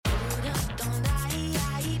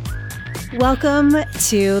Welcome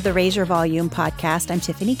to the Raise Your Volume podcast. I'm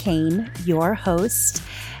Tiffany Kane, your host,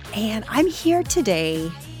 and I'm here today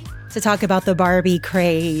to talk about the Barbie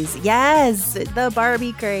craze. Yes, the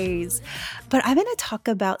Barbie craze. But I'm going to talk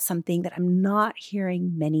about something that I'm not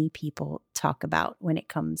hearing many people talk about when it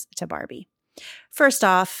comes to Barbie. First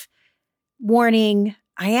off, warning,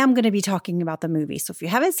 I am going to be talking about the movie. So if you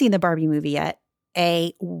haven't seen the Barbie movie yet,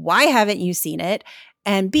 A, why haven't you seen it?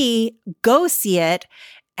 And B, go see it.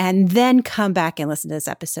 And then come back and listen to this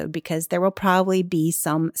episode because there will probably be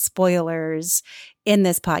some spoilers in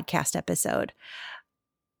this podcast episode.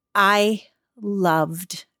 I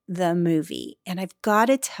loved the movie. And I've got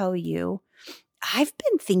to tell you, I've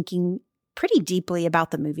been thinking pretty deeply about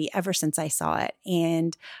the movie ever since I saw it.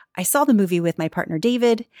 And I saw the movie with my partner,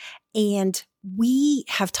 David, and we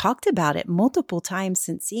have talked about it multiple times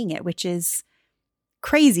since seeing it, which is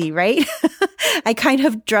crazy, right? I kind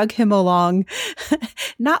of drug him along,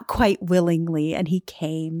 not quite willingly, and he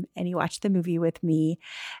came and he watched the movie with me.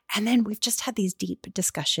 And then we've just had these deep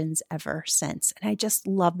discussions ever since. And I just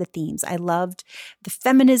love the themes. I loved the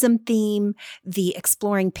feminism theme, the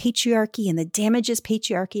exploring patriarchy and the damages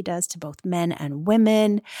patriarchy does to both men and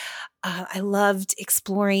women. I loved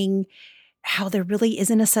exploring how there really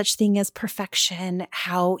isn't a such thing as perfection,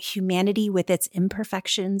 how humanity with its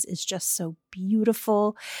imperfections is just so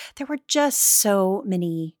beautiful. There were just so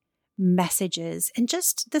many messages and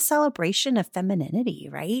just the celebration of femininity,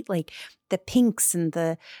 right? Like the pinks and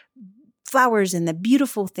the flowers and the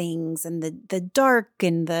beautiful things and the dark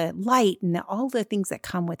and the light and all the things that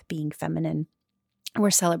come with being feminine were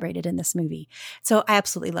celebrated in this movie. So I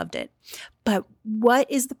absolutely loved it. But what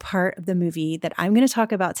is the part of the movie that I'm going to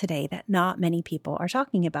talk about today that not many people are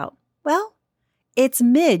talking about? Well, it's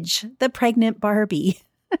Midge, the pregnant Barbie.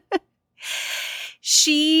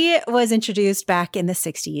 She was introduced back in the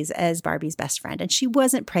 60s as Barbie's best friend, and she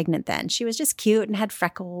wasn't pregnant then. She was just cute and had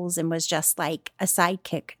freckles and was just like a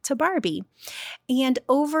sidekick to Barbie. And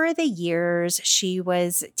over the years, she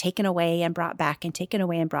was taken away and brought back and taken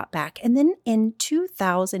away and brought back. And then in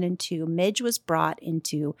 2002, Midge was brought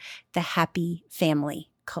into the Happy Family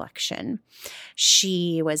collection.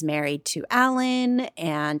 She was married to Alan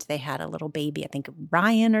and they had a little baby, I think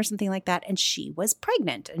Ryan or something like that. And she was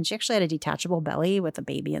pregnant and she actually had a detachable belly with a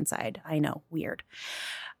baby inside. I know, weird.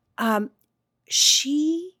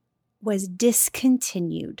 She was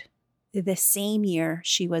discontinued the same year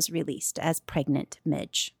she was released as pregnant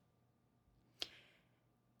Midge.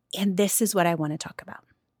 And this is what I want to talk about.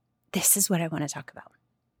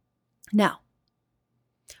 Now,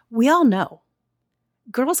 we all know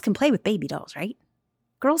girls can play with baby dolls, right?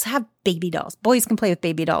 Girls have baby dolls. Boys can play with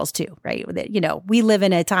baby dolls too, right? We live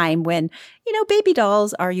in a time when, baby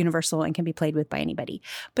dolls are universal and can be played with by anybody.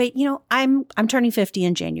 But, I'm turning 50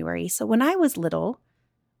 in January. So when I was little,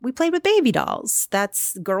 we played with baby dolls.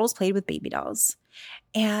 Girls played with baby dolls.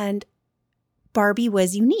 And Barbie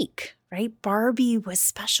was unique, right? Barbie was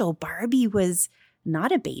special. Barbie was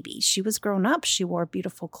not a baby. She was grown up. She wore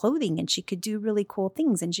beautiful clothing and she could do really cool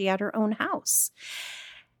things and she had her own house.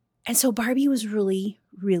 And so Barbie was really,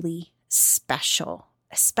 really special,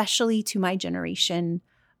 especially to my generation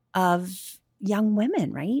of young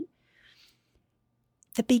women, right?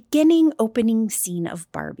 The beginning opening scene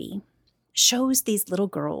of Barbie shows these little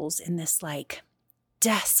girls in this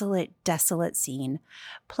desolate scene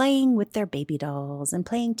playing with their baby dolls and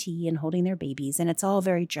playing tea and holding their babies. And it's all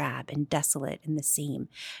very drab and desolate and the same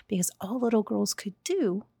because all little girls could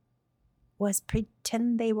do was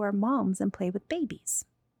pretend they were moms and play with babies.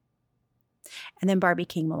 And then Barbie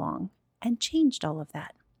came along and changed all of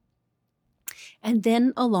that. And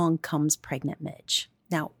then along comes pregnant Midge.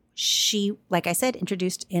 Now, she, like I said,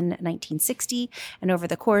 introduced in 1960 and over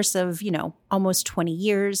the course of, almost 20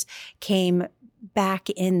 years came back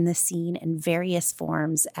in the scene in various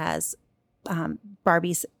forms as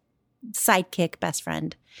Barbie's sidekick best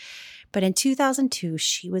friend. But in 2002,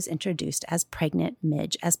 she was introduced as pregnant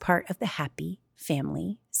Midge as part of the Happy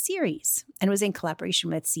Family series and was in collaboration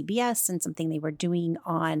with CBS and something they were doing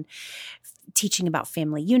on teaching about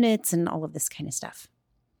family units and all of this kind of stuff.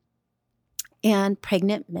 And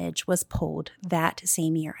pregnant Midge was pulled that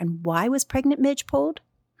same year. And why was pregnant Midge pulled?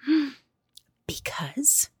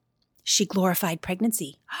 Because she glorified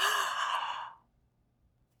pregnancy.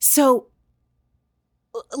 So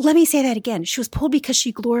let me say that again. She was pulled because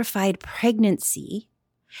she glorified pregnancy.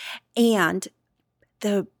 And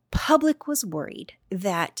the public was worried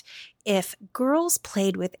that if girls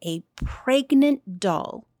played with a pregnant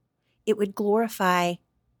doll, it would glorify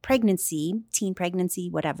pregnancy, teen pregnancy,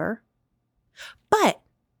 whatever. But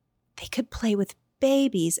they could play with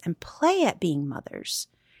babies and play at being mothers.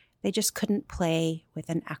 They just couldn't play with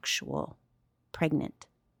an actual pregnant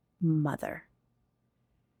mother.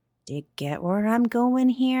 Do you get where I'm going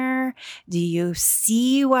here? Do you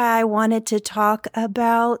see why I wanted to talk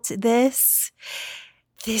about this?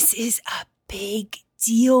 This is a big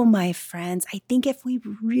deal, my friends. I think if we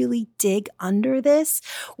really dig under this,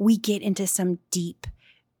 we get into some deep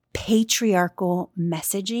patriarchal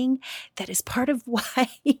messaging that is part of why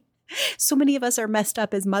so many of us are messed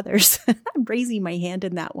up as mothers. I'm raising my hand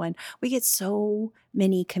in that one. We get so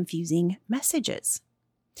many confusing messages.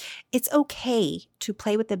 It's okay to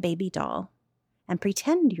play with the baby doll and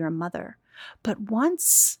pretend you're a mother. But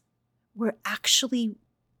once we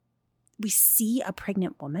see a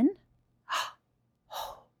pregnant woman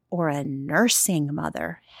or a nursing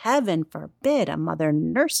mother, heaven forbid a mother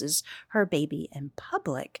nurses her baby in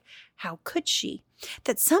public. How could she?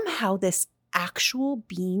 That somehow this actual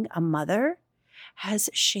being a mother has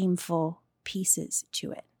shameful pieces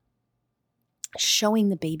to it. Showing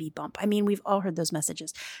the baby bump. I mean, we've all heard those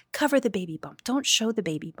messages. Cover the baby bump. Don't show the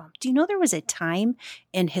baby bump. Do you know there was a time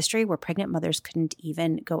in history where pregnant mothers couldn't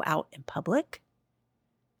even go out in public?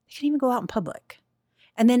 They couldn't even go out in public.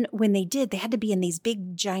 And then when they did, they had to be in these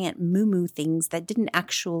big giant moo-moo things that didn't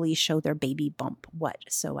actually show their baby bump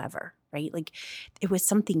whatsoever, right? Like it was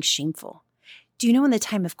something shameful. Do you know in the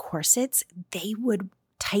time of corsets, they would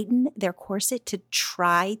tighten their corset to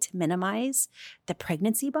try to minimize the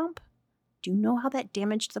pregnancy bump? Do you know how that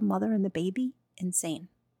damaged the mother and the baby? Insane.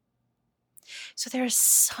 So there is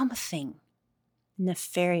something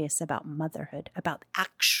nefarious about motherhood, about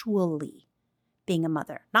actually being a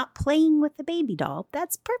mother, not playing with the baby doll.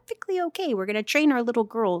 That's perfectly okay. We're going to train our little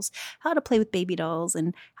girls how to play with baby dolls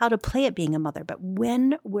and how to play at being a mother. But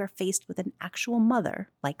when we're faced with an actual mother,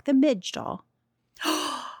 like the Midge doll,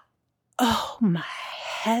 oh my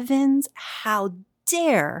heavens, how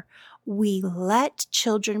dare we let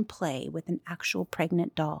children play with an actual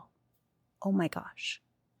pregnant doll. Oh my gosh.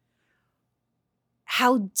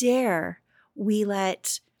 How dare we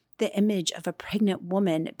let the image of a pregnant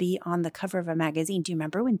woman be on the cover of a magazine? Do you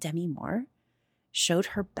remember when Demi Moore showed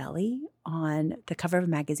her belly on the cover of a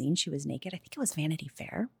magazine? She was naked. I think it was Vanity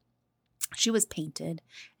Fair. She was painted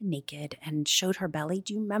naked and showed her belly.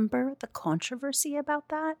 Do you remember the controversy about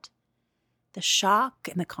that? The shock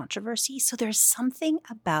and the controversy. So there's something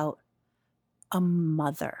about a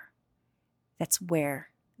mother. That's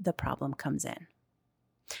where the problem comes in.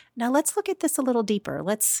 Now let's look at this a little deeper.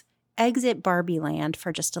 Let's exit Barbie land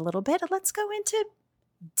for just a little bit and let's go into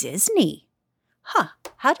Disney.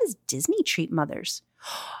 How does Disney treat mothers?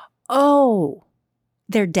 Oh,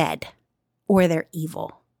 they're dead or they're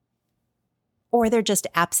evil. Or they're just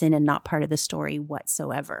absent and not part of the story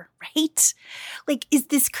whatsoever, right? Like, is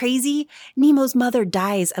this crazy? Nemo's mother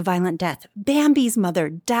dies a violent death. Bambi's mother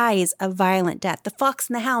dies a violent death. The Fox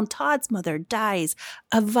and the Hound, Todd's mother, dies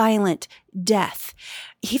a violent death.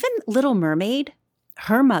 Even Little Mermaid,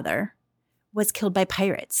 her mother, was killed by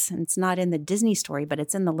pirates. And it's not in the Disney story, but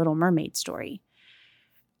it's in the Little Mermaid story.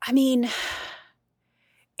 I mean,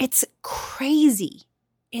 it's crazy.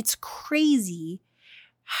 It's crazy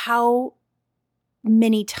how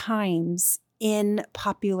many times in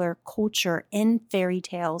popular culture, in fairy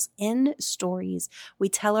tales, in stories, we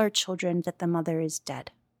tell our children that the mother is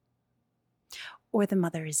dead, or the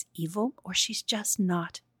mother is evil, or she's just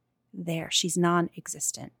not there. She's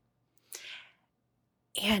non-existent.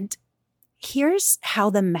 And here's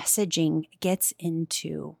how the messaging gets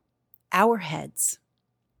into our heads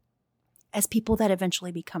as people that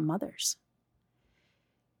eventually become mothers.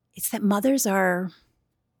 It's that mothers are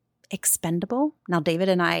expendable. Now, David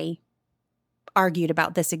and I argued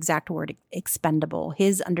about this exact word, expendable.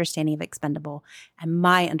 His understanding of expendable and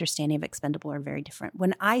my understanding of expendable are very different.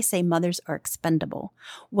 When I say mothers are expendable,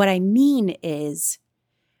 what I mean is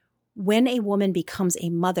when a woman becomes a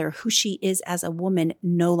mother, who she is as a woman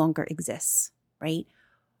no longer exists, right?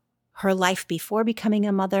 Her life before becoming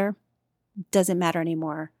a mother doesn't matter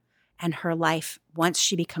anymore. And her life, once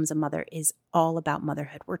she becomes a mother, is all about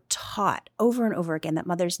motherhood. We're taught over and over again that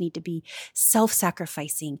mothers need to be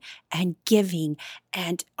self-sacrificing and giving,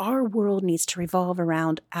 and our world needs to revolve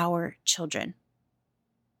around our children.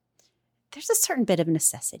 There's a certain bit of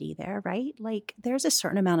necessity there, right? Like there's a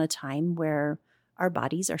certain amount of time where our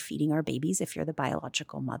bodies are feeding our babies if you're the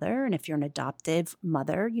biological mother. And if you're an adoptive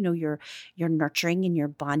mother, you know, you're nurturing and you're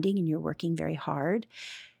bonding and you're working very hard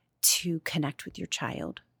to connect with your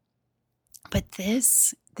child. But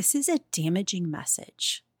this is a damaging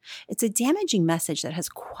message. It's a damaging message that has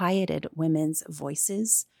quieted women's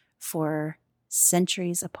voices for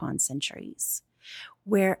centuries upon centuries,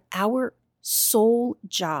 where our sole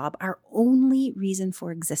job, our only reason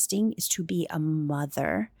for existing is to be a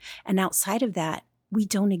mother. And outside of that, we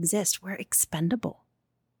don't exist. We're expendable.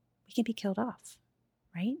 We can be killed off,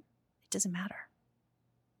 right? It doesn't matter.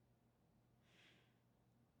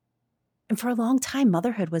 And for a long time,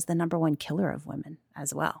 motherhood was the number one killer of women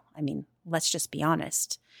as well. I mean, let's just be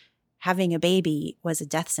honest. Having a baby was a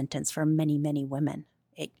death sentence for many, many women.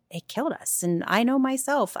 It killed us. And I know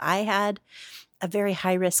myself, I had a very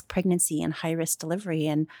high-risk pregnancy and high-risk delivery,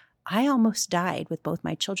 and I almost died with both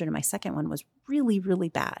my children. And my second one was really, really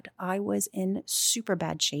bad. I was in super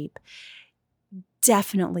bad shape,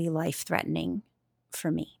 definitely life-threatening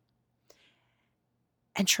for me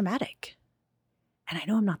and traumatic. And I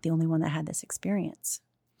know I'm not the only one that had this experience.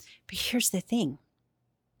 But here's the thing.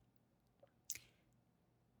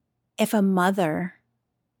 If a mother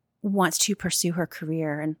wants to pursue her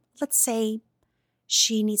career, and let's say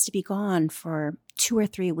she needs to be gone for 2 or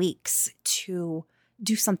 3 weeks to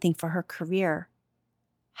do something for her career,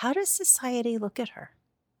 how does society look at her?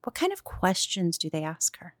 What kind of questions do they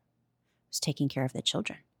ask her? Who's taking care of the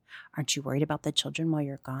children? Aren't you worried about the children while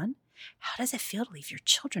you're gone? How does it feel to leave your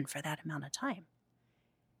children for that amount of time?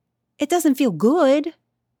 It doesn't feel good,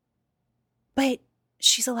 but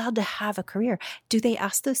she's allowed to have a career. Do they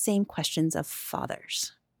ask those same questions of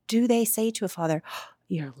fathers? Do they say to a father,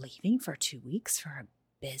 you're leaving for 2 weeks for a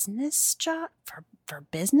business job, for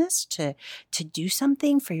business to do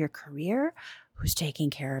something for your career? Who's taking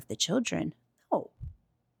care of the children? No.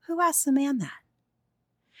 Who asks a man that?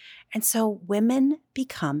 And so women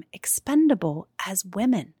become expendable as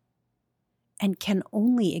women and can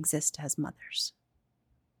only exist as mothers.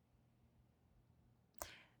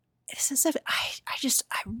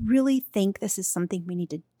 I really think this is something we need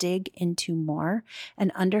to dig into more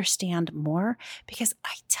and understand more, because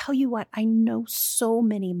I tell you what, I know so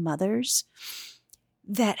many mothers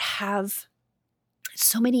that have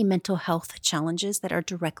so many mental health challenges that are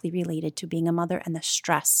directly related to being a mother and the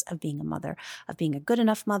stress of being a mother, of being a good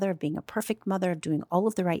enough mother, of being a perfect mother, of doing all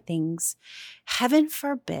of the right things. Heaven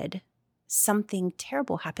forbid something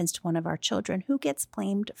terrible happens to one of our children. Who gets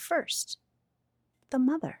blamed first? The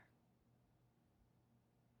mother.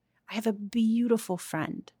 I have a beautiful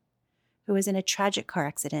friend who was in a tragic car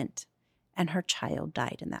accident, and her child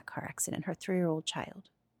died in that car accident, her 3-year-old child.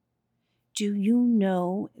 Do you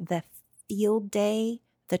know the field day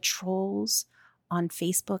the trolls on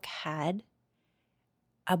Facebook had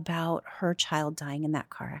about her child dying in that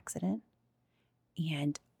car accident?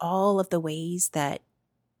 And all of the ways that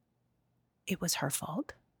it was her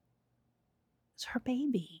fault? It was her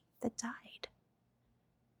baby that died.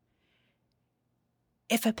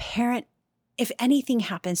 If anything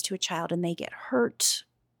happens to a child and they get hurt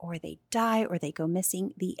or they die or they go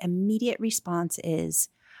missing, the immediate response is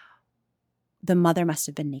the mother must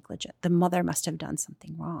have been negligent. The mother must have done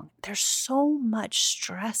something wrong. There's so much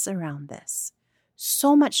stress around this.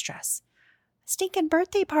 So much stress. Stinking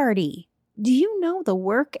birthday party. Do you know the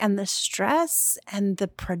work and the stress and the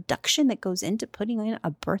production that goes into putting in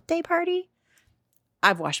a birthday party?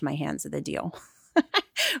 I've washed my hands of the deal.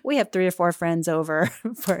 We have 3 or 4 friends over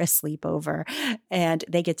for a sleepover, and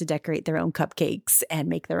they get to decorate their own cupcakes and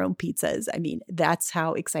make their own pizzas. I mean, that's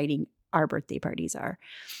how exciting our birthday parties are.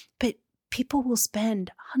 But people will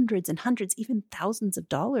spend hundreds and hundreds, even thousands of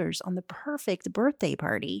dollars on the perfect birthday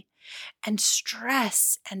party and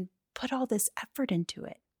stress and put all this effort into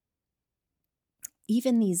it.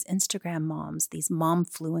 Even these Instagram moms, these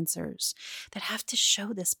momfluencers that have to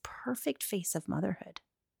show this perfect face of motherhood.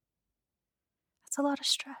 It's a lot of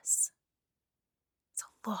stress. It's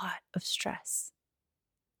a lot of stress.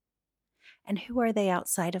 And who are they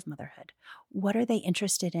outside of motherhood? What are they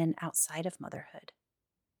interested in outside of motherhood?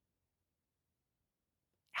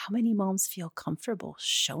 How many moms feel comfortable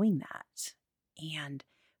showing that and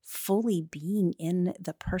fully being in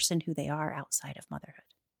the person who they are outside of motherhood?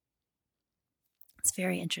 It's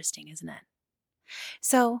very interesting, isn't it?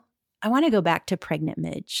 So I want to go back to pregnant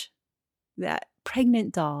Midge, that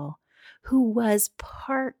pregnant doll who was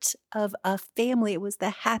part of a family. It was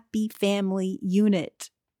the happy family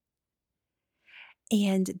unit.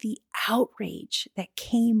 And the outrage that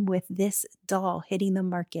came with this doll hitting the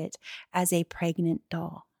market as a pregnant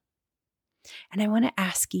doll. And I want to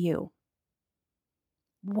ask you,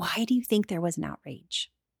 why do you think there was an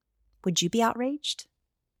outrage? Would you be outraged?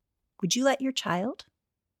 Would you let your child,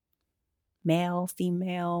 male,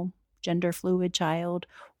 female, gender fluid child,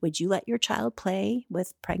 would you let your child play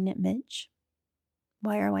with pregnant Midge?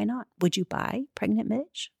 Why or why not? Would you buy pregnant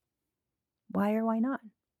Midge? Why or why not?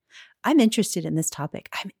 I'm interested in this topic.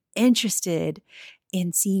 I'm interested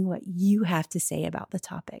in seeing what you have to say about the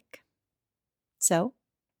topic. So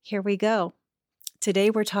Here we go. Today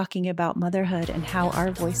we're talking about motherhood and how our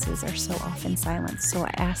voices are so often silenced. So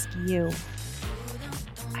I ask you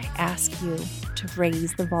to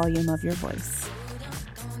raise the volume of your voice.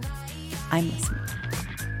 I'm listening.